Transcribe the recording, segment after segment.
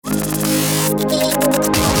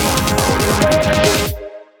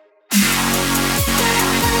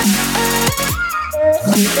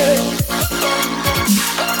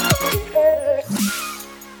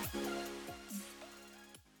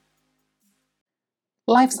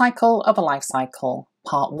Life Cycle of a Life Cycle,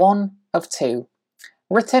 Part 1 of 2.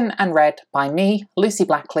 Written and read by me, Lucy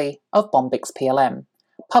Blackley of Bombix PLM.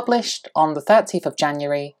 Published on the 30th of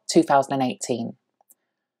January 2018.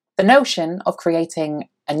 The notion of creating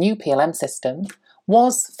a new PLM system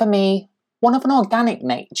was, for me, one of an organic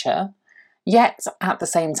nature, yet at the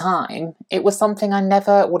same time, it was something I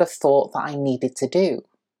never would have thought that I needed to do.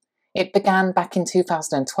 It began back in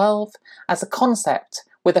 2012 as a concept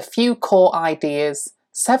with a few core ideas,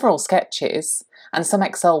 several sketches, and some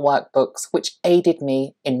Excel workbooks which aided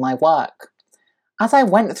me in my work. As I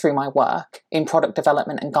went through my work in product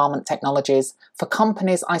development and garment technologies for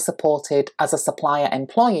companies I supported as a supplier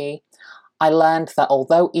employee, I learned that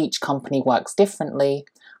although each company works differently,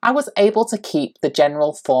 I was able to keep the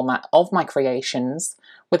general format of my creations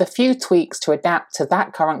with a few tweaks to adapt to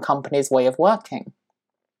that current company's way of working.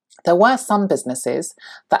 There were some businesses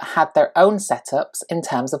that had their own setups in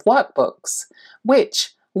terms of workbooks,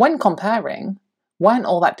 which, when comparing, weren't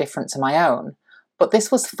all that different to my own, but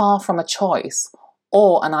this was far from a choice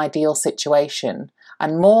or an ideal situation,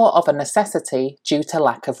 and more of a necessity due to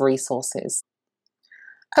lack of resources.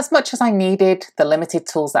 As much as I needed the limited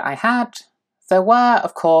tools that I had, there were,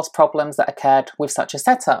 of course, problems that occurred with such a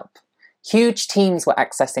setup. Huge teams were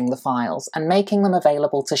accessing the files and making them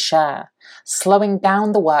available to share, slowing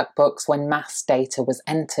down the workbooks when mass data was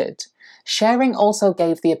entered. Sharing also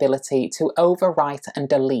gave the ability to overwrite and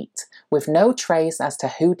delete with no trace as to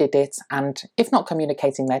who did it, and if not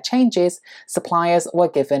communicating their changes, suppliers were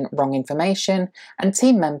given wrong information and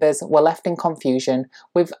team members were left in confusion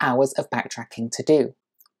with hours of backtracking to do.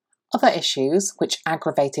 Other issues which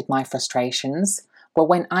aggravated my frustrations were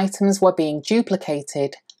when items were being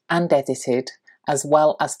duplicated and edited, as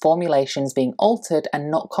well as formulations being altered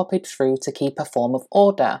and not copied through to keep a form of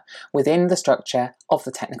order within the structure of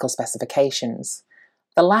the technical specifications.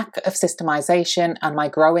 The lack of systemization and my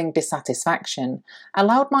growing dissatisfaction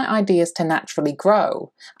allowed my ideas to naturally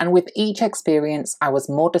grow, and with each experience I was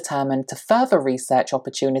more determined to further research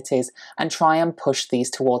opportunities and try and push these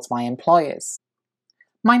towards my employers.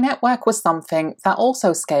 My network was something that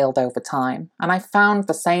also scaled over time, and I found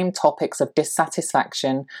the same topics of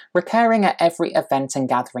dissatisfaction recurring at every event and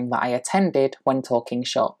gathering that I attended when talking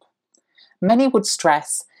shop. Many would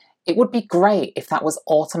stress, it would be great if that was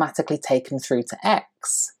automatically taken through to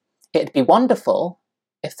X. It'd be wonderful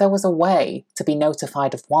if there was a way to be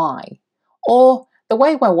notified of Y. Or, the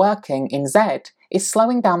way we're working in Z is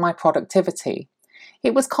slowing down my productivity.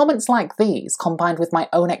 It was comments like these, combined with my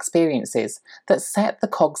own experiences, that set the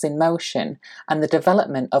cogs in motion, and the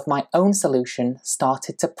development of my own solution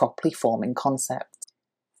started to properly form in concept.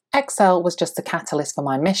 Excel was just a catalyst for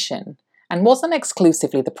my mission, and wasn't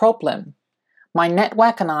exclusively the problem. My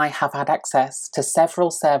network and I have had access to several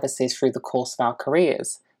services through the course of our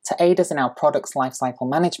careers, to aid us in our product's lifecycle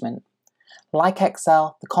management. Like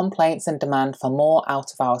Excel, the complaints and demand for more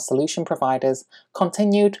out of our solution providers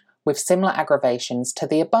continued with similar aggravations to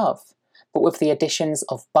the above, but with the additions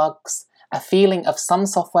of bugs, a feeling of some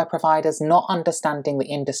software providers not understanding the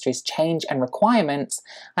industry's change and requirements,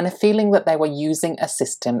 and a feeling that they were using a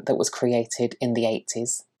system that was created in the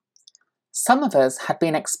 80s. Some of us had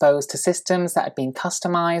been exposed to systems that had been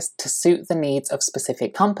customized to suit the needs of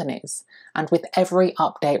specific companies, and with every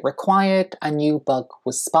update required, a new bug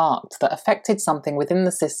was sparked that affected something within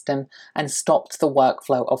the system and stopped the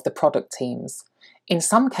workflow of the product teams. In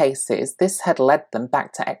some cases, this had led them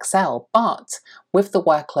back to Excel, but with the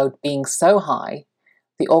workload being so high,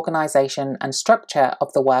 the organization and structure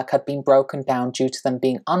of the work had been broken down due to them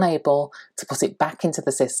being unable to put it back into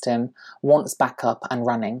the system once back up and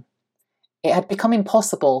running. It had become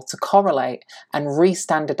impossible to correlate and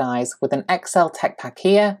re-standardize with an Excel tech pack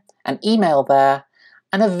here, an email there,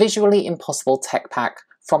 and a visually impossible tech pack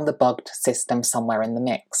from the bugged system somewhere in the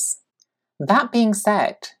mix. That being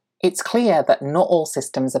said, it's clear that not all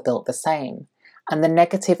systems are built the same, and the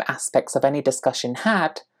negative aspects of any discussion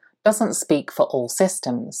had doesn't speak for all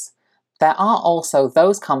systems. There are also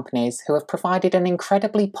those companies who have provided an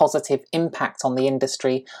incredibly positive impact on the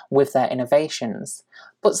industry with their innovations,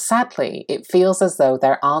 but sadly it feels as though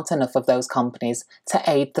there aren't enough of those companies to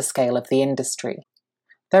aid the scale of the industry.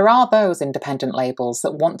 There are those independent labels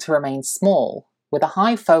that want to remain small, with a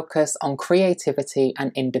high focus on creativity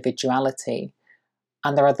and individuality.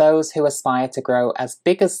 And there are those who aspire to grow as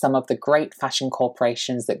big as some of the great fashion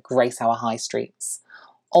corporations that grace our high streets.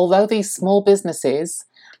 Although these small businesses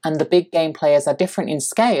and the big game players are different in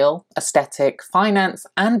scale, aesthetic, finance,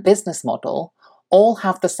 and business model, all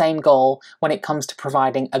have the same goal when it comes to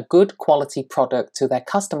providing a good quality product to their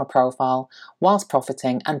customer profile whilst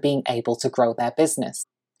profiting and being able to grow their business.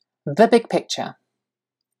 The big picture.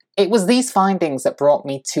 It was these findings that brought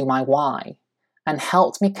me to my why and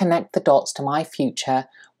helped me connect the dots to my future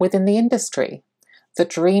within the industry. The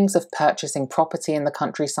dreams of purchasing property in the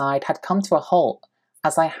countryside had come to a halt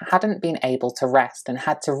as I hadn't been able to rest and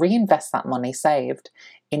had to reinvest that money saved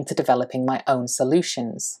into developing my own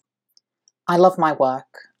solutions. I love my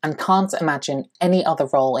work and can't imagine any other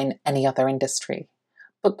role in any other industry.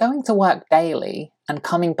 But going to work daily and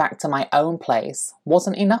coming back to my own place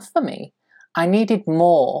wasn't enough for me. I needed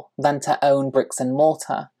more than to own bricks and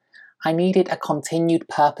mortar. I needed a continued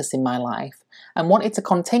purpose in my life and wanted to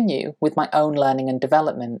continue with my own learning and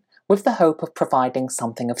development with the hope of providing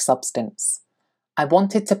something of substance. I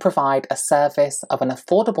wanted to provide a service of an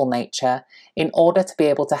affordable nature in order to be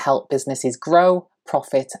able to help businesses grow,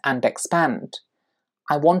 profit, and expand.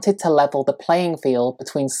 I wanted to level the playing field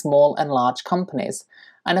between small and large companies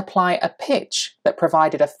and apply a pitch that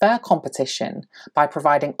provided a fair competition by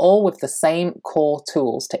providing all with the same core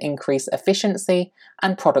tools to increase efficiency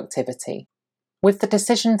and productivity. With the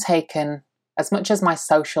decision taken, as much as my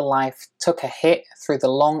social life took a hit through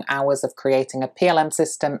the long hours of creating a PLM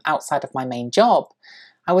system outside of my main job,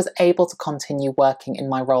 I was able to continue working in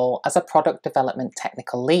my role as a product development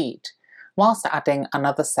technical lead, whilst adding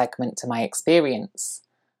another segment to my experience.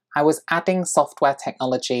 I was adding software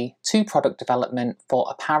technology to product development for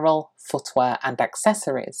apparel, footwear, and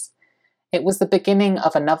accessories. It was the beginning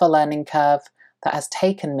of another learning curve that has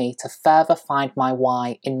taken me to further find my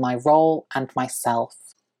why in my role and myself.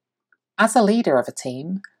 As a leader of a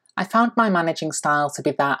team, I found my managing style to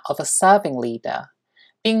be that of a serving leader,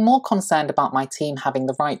 being more concerned about my team having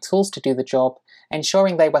the right tools to do the job,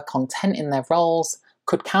 ensuring they were content in their roles,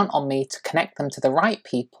 could count on me to connect them to the right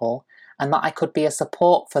people, and that I could be a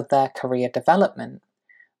support for their career development.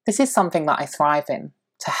 This is something that I thrive in,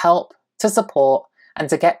 to help, to support, and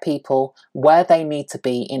to get people where they need to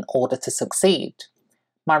be in order to succeed.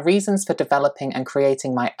 My reasons for developing and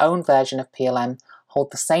creating my own version of PLM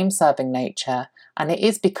hold the same serving nature, and it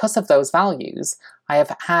is because of those values I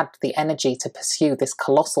have had the energy to pursue this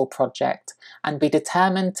colossal project and be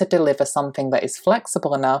determined to deliver something that is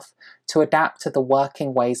flexible enough to adapt to the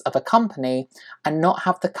working ways of a company and not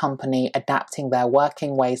have the company adapting their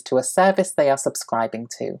working ways to a service they are subscribing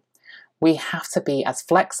to. We have to be as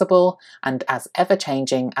flexible and as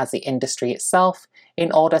ever-changing as the industry itself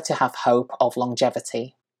in order to have hope of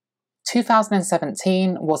longevity.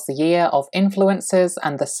 2017 was the year of influencers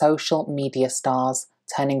and the social media stars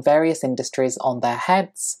turning various industries on their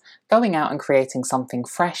heads, going out and creating something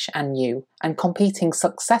fresh and new, and competing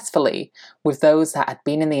successfully with those that had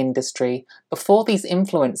been in the industry before these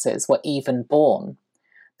influencers were even born.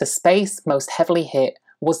 The space most heavily hit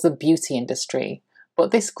was the beauty industry,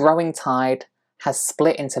 but this growing tide has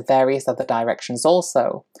split into various other directions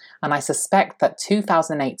also, and I suspect that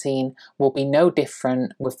 2018 will be no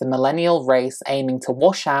different, with the millennial race aiming to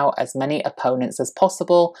wash out as many opponents as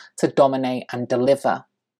possible to dominate and deliver.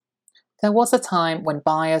 There was a time when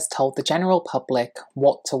buyers told the general public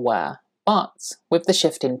what to wear, but with the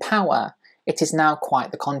shift in power, it is now quite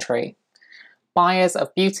the contrary. Buyers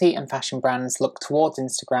of beauty and fashion brands look towards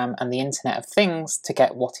Instagram and the Internet of Things to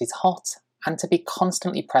get what is hot and to be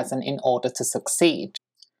constantly present in order to succeed.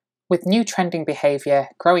 With new trending behaviour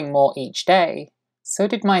growing more each day, so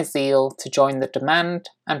did my zeal to join the demand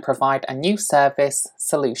and provide a new service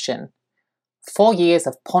solution. 4 years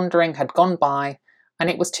of pondering had gone by, and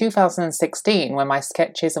it was 2016 when my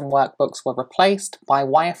sketches and workbooks were replaced by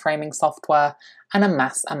wireframing software and a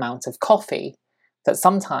mass amount of coffee that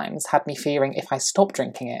sometimes had me fearing if I stop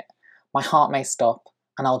drinking it, my heart may stop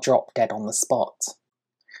and I'll drop dead on the spot.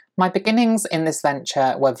 My beginnings in this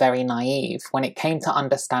venture were very naive when it came to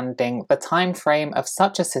understanding the time frame of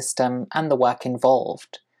such a system and the work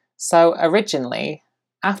involved. So originally,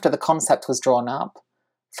 after the concept was drawn up,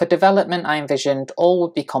 for development I envisioned all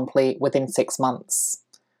would be complete within 6 months.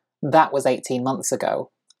 That was 18 months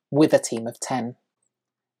ago, with a team of 10.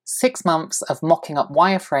 6 months of mocking up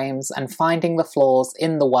wireframes and finding the flaws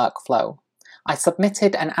in the workflow. I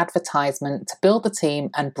submitted an advertisement to build a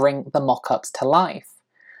team and bring the mock-ups to life.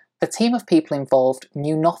 The team of people involved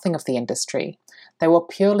knew nothing of the industry. They were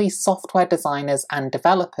purely software designers and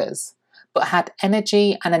developers, but had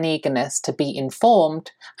energy and an eagerness to be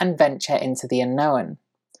informed and venture into the unknown.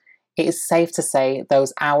 It is safe to say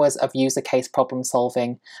those hours of user case problem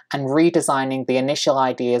solving and redesigning the initial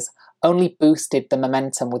ideas only boosted the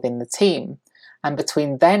momentum within the team, and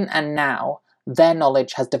between then and now, their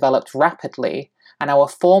knowledge has developed rapidly, and our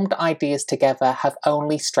formed ideas together have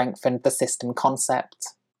only strengthened the system concept.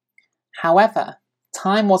 However,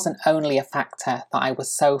 time wasn't only a factor that I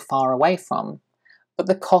was so far away from, but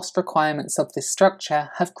the cost requirements of this structure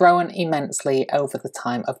have grown immensely over the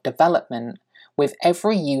time of development, with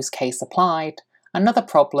every use case applied, another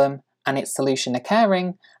problem and its solution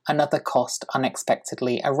occurring, another cost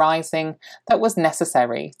unexpectedly arising that was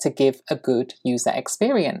necessary to give a good user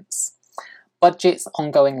experience. Budgets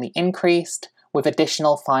ongoingly increased, with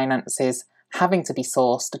additional finances having to be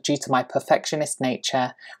sourced due to my perfectionist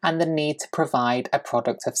nature and the need to provide a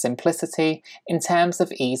product of simplicity in terms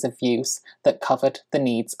of ease of use that covered the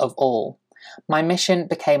needs of all. My mission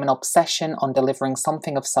became an obsession on delivering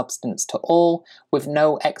something of substance to all, with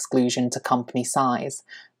no exclusion to company size,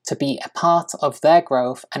 to be a part of their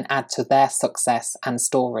growth and add to their success and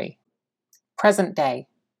story. Present day.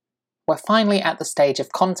 We're finally at the stage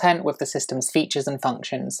of content with the system's features and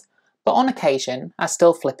functions, but on occasion are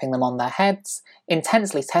still flipping them on their heads,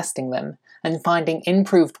 intensely testing them, and finding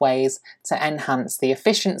improved ways to enhance the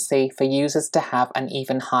efficiency for users to have an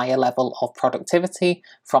even higher level of productivity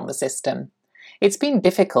from the system. It's been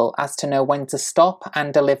difficult as to know when to stop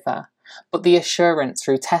and deliver, but the assurance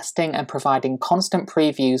through testing and providing constant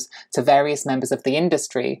previews to various members of the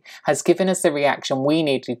industry has given us the reaction we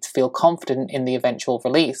needed to feel confident in the eventual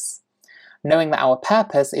release. Knowing that our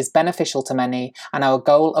purpose is beneficial to many and our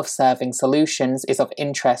goal of serving solutions is of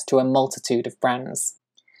interest to a multitude of brands.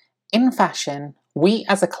 In fashion, we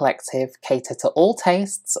as a collective cater to all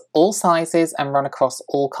tastes, all sizes, and run across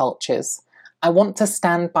all cultures. I want to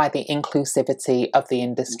stand by the inclusivity of the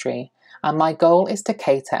industry, and my goal is to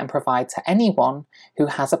cater and provide to anyone who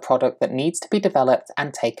has a product that needs to be developed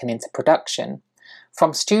and taken into production.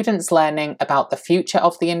 From students learning about the future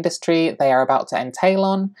of the industry they are about to entail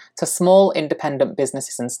on, to small independent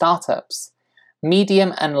businesses and startups,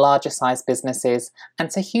 medium and larger sized businesses, and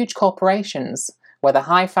to huge corporations, whether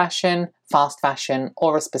high fashion, fast fashion,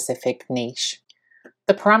 or a specific niche.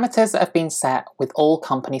 The parameters have been set with all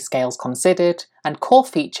company scales considered, and core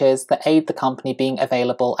features that aid the company being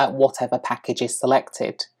available at whatever package is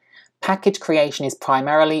selected. Package creation is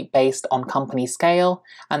primarily based on company scale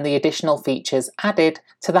and the additional features added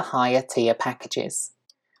to the higher tier packages.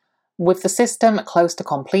 With the system close to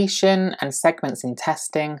completion and segments in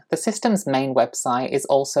testing, the system's main website is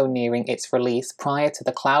also nearing its release prior to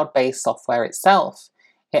the cloud-based software itself.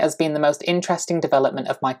 It has been the most interesting development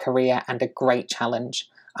of my career and a great challenge.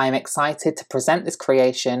 I am excited to present this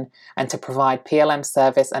creation and to provide PLM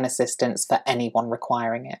service and assistance for anyone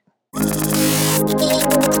requiring it.